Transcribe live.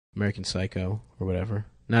American Psycho or whatever.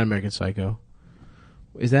 Not American Psycho.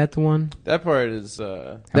 Is that the one? That part is...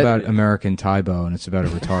 How about American Tybo, and it's about a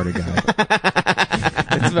retarded guy.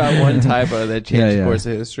 It's about one typo that changed the course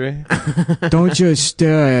of history. Don't just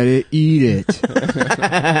stare at it, eat it.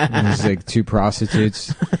 And there's like two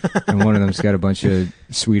prostitutes, and one of them's got a bunch of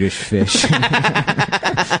Swedish fish.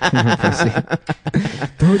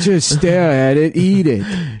 Don't just stare at it, eat it.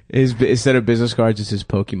 Instead of business cards, it's his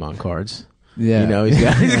Pokemon cards. Yeah. You know, he's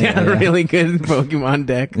got a really good Pokemon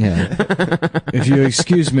deck. Yeah. If you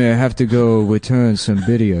excuse me, I have to go return some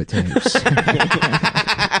videotapes.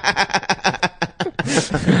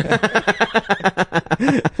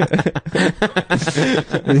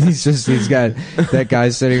 He's got that guy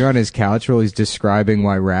sitting on his couch while he's describing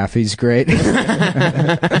why Raffi's great.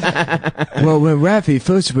 Well, when Raffi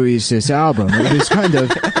first released this album, it was kind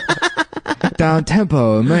of down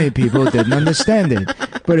tempo and many people didn't understand it.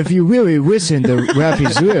 But if you really listen to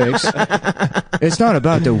Raffi's lyrics, it's not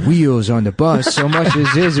about the wheels on the bus so much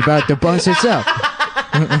as it is about the bus itself.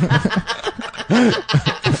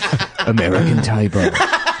 American Tybo,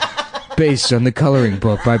 based on the coloring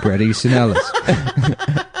book by Bret Easton Ellis.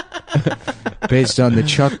 Based on the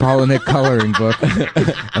Chuck Palahniuk coloring book,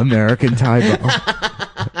 American Tybo.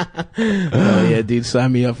 Oh yeah, dude,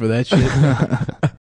 sign me up for that shit.